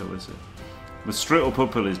up uphill, is it? The straight up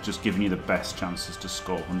uphill is just giving you the best chances to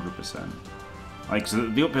score 100%. Like, so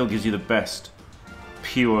the uphill gives you the best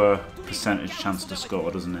pure percentage chance to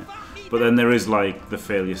score, doesn't it? But then there is like the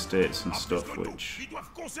failure states and stuff which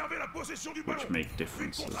make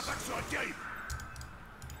differences.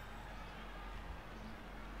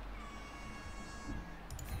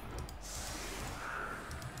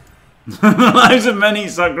 Lives of many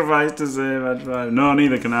sacrificed to save Edge 5. No,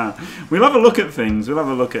 neither can I. We'll have a look at things. We'll have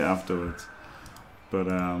a look at it afterwards. But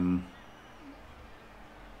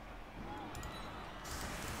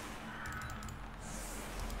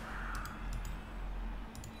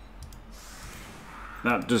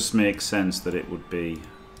that just makes sense that it would be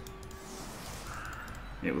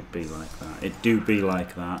like that. It do be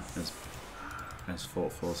like that, as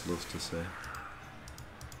Fort Force loves to say.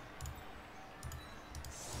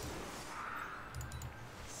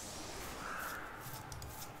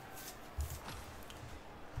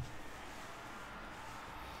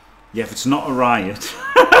 Yeah, if it's not a riot,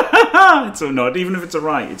 it's not. Even if it's a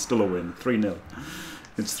riot, it's still a win. 3-0.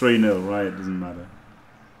 It's 3-0, right? It doesn't matter.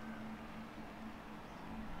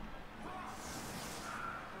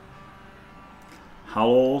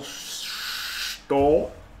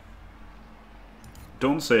 Hallstor.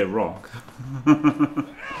 Don't say rock.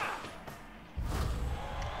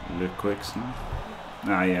 Look quick, son.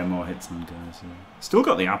 Ah, yeah, more hits than guys. Yeah. Still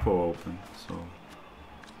got the apple open, so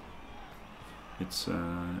it's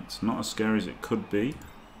not as scary as it could be.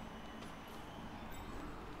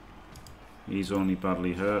 He's only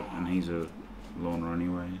badly hurt, and he's a loner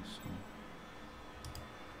anyway. So.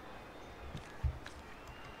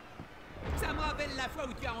 Ça me rappelle la fois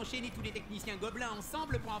où tu as enchaîné tous les techniciens gobelins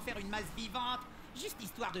ensemble pour en faire une masse vivante, juste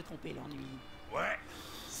histoire de tromper l'ennui. Ouais,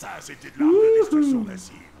 ça c'était de l'arme de destruction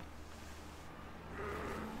massive.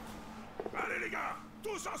 Allez les gars,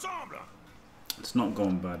 tous ensemble! It's not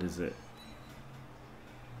going bad, is it?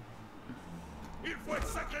 Il faut être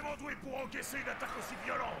sacrément doué pour encaisser une attaque aussi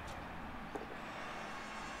violente.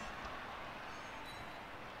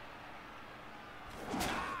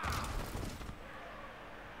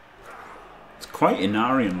 It's quite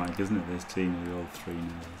Inarian-like, isn't it, this team with all 3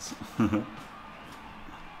 nails?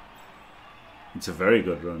 It's a very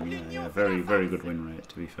good run, yeah, very good win rate,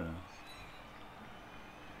 to be fair.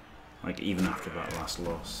 Like, even after that last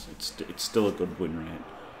loss, it's still a good win rate.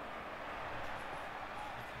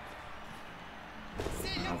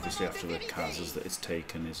 Obviously, after the Kazas that it's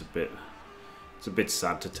taken, it's a bit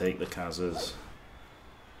sad to take the Kazas,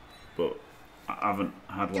 but I haven't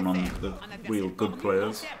had one on the real good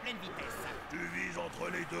players.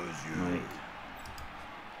 Like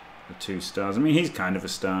the 2 stars. I mean, he's kind of a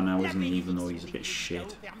star now, isn't he? Even though he's a bit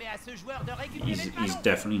shit, he's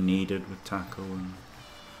definitely needed with tackle. And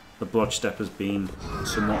the blodge step has been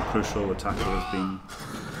somewhat crucial. The tackle has been,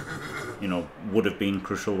 you know, would have been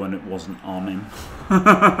crucial when it wasn't on him.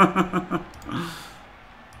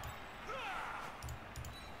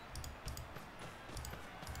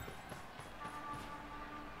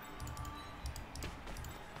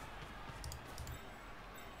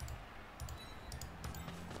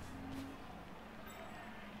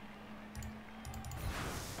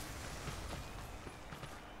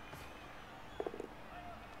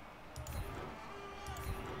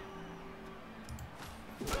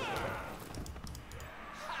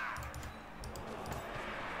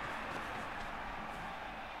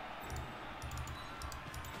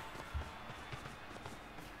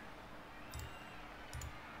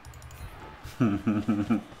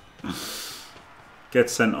 Get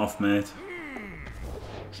sent off, mate.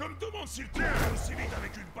 Je me demande s'il tient aussi vite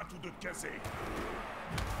avec une patte ou deux de cassé.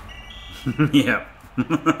 Yep.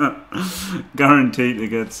 Guaranteed to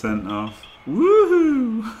get sent off.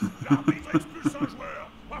 Woohoo!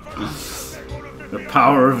 The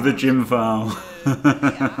power of the gym foul.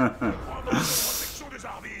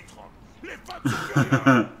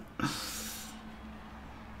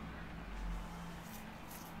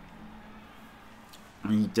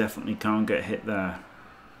 You definitely can't get hit there.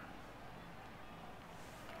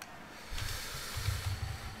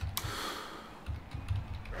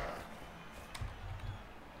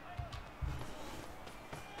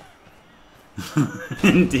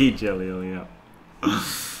 Indeed, Jelliel, yeah.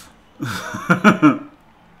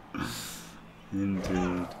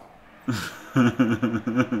 Indeed.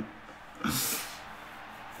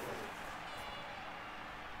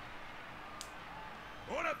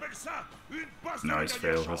 No, he's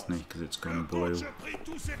failed, hasn't he? Because it's gone blue.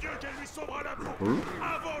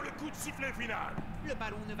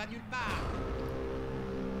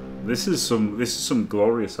 This is some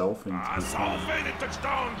glorious elfing.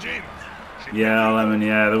 Yeah, Lemon.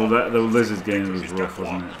 Yeah, the Lizard game was rough,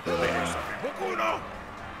 wasn't it? But, that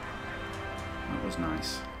was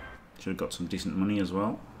nice. Should have got some decent money as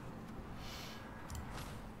well.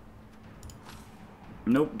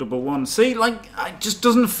 Nope, double one. See, like, it just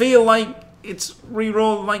doesn't feel like it's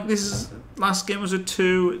reroll. Like, this is last game was a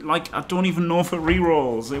 2. Like, I don't even know if it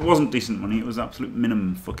rerolls. It wasn't decent money. It was absolute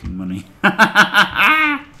minimum fucking money.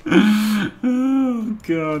 Oh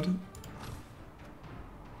god.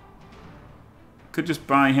 Could just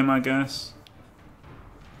buy him, I guess.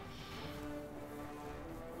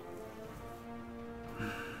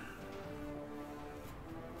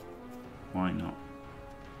 Why not?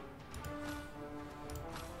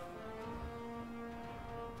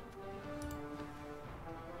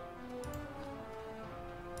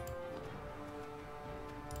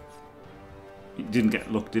 He didn't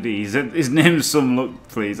get luck, did he? He said his name's some luck,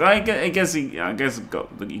 please. I guess he got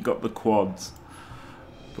the quads,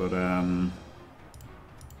 but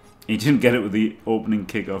he didn't get it with the opening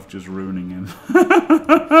kickoff, just ruining him.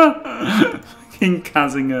 Fucking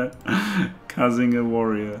Kazzing a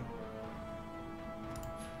warrior.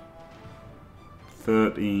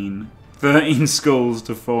 13 skulls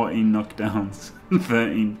to 14 knockdowns.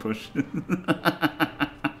 13 pushes.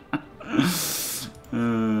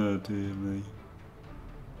 Oh dear me.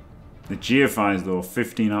 The GFIs though,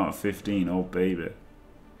 15 out of 15. Oh baby.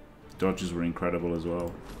 Dodges were incredible as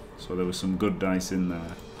well. So there was some good dice in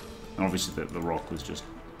there. And obviously the rock was just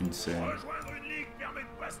insane. Rejoindre une ligue permet de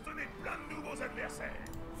bastonner plein de nouveaux adversaires.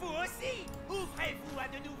 Vous aussi, ouvrez-vous à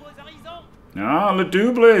de nouveaux horizons. Ah, Le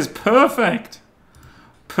Double is perfect.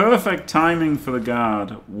 Perfect timing for the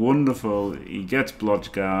guard. Wonderful. He gets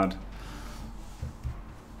Blodge Guard.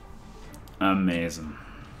 Amazing.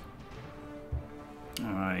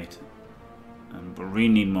 Alright. But we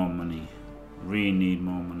need more money. We need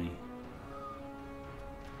more money.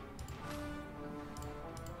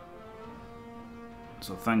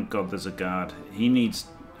 So thank God there's a guard. He needs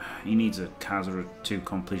a Kaz or 2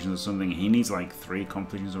 completions or something. He needs like 3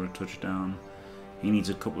 completions or a touchdown. He needs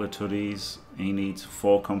a couple of tuddies. He needs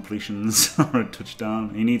 4 completions or a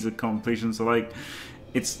touchdown. He needs a completion. So like,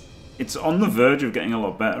 it's on the verge of getting a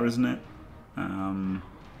lot better, isn't it?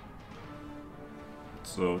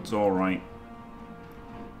 So it's all right.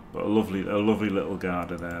 But a lovely little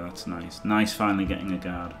guarder there. That's nice. Nice finally getting a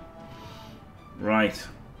guard. Right.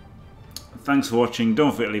 Thanks for watching.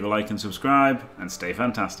 Don't forget to leave a like and subscribe, and stay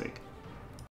fantastic.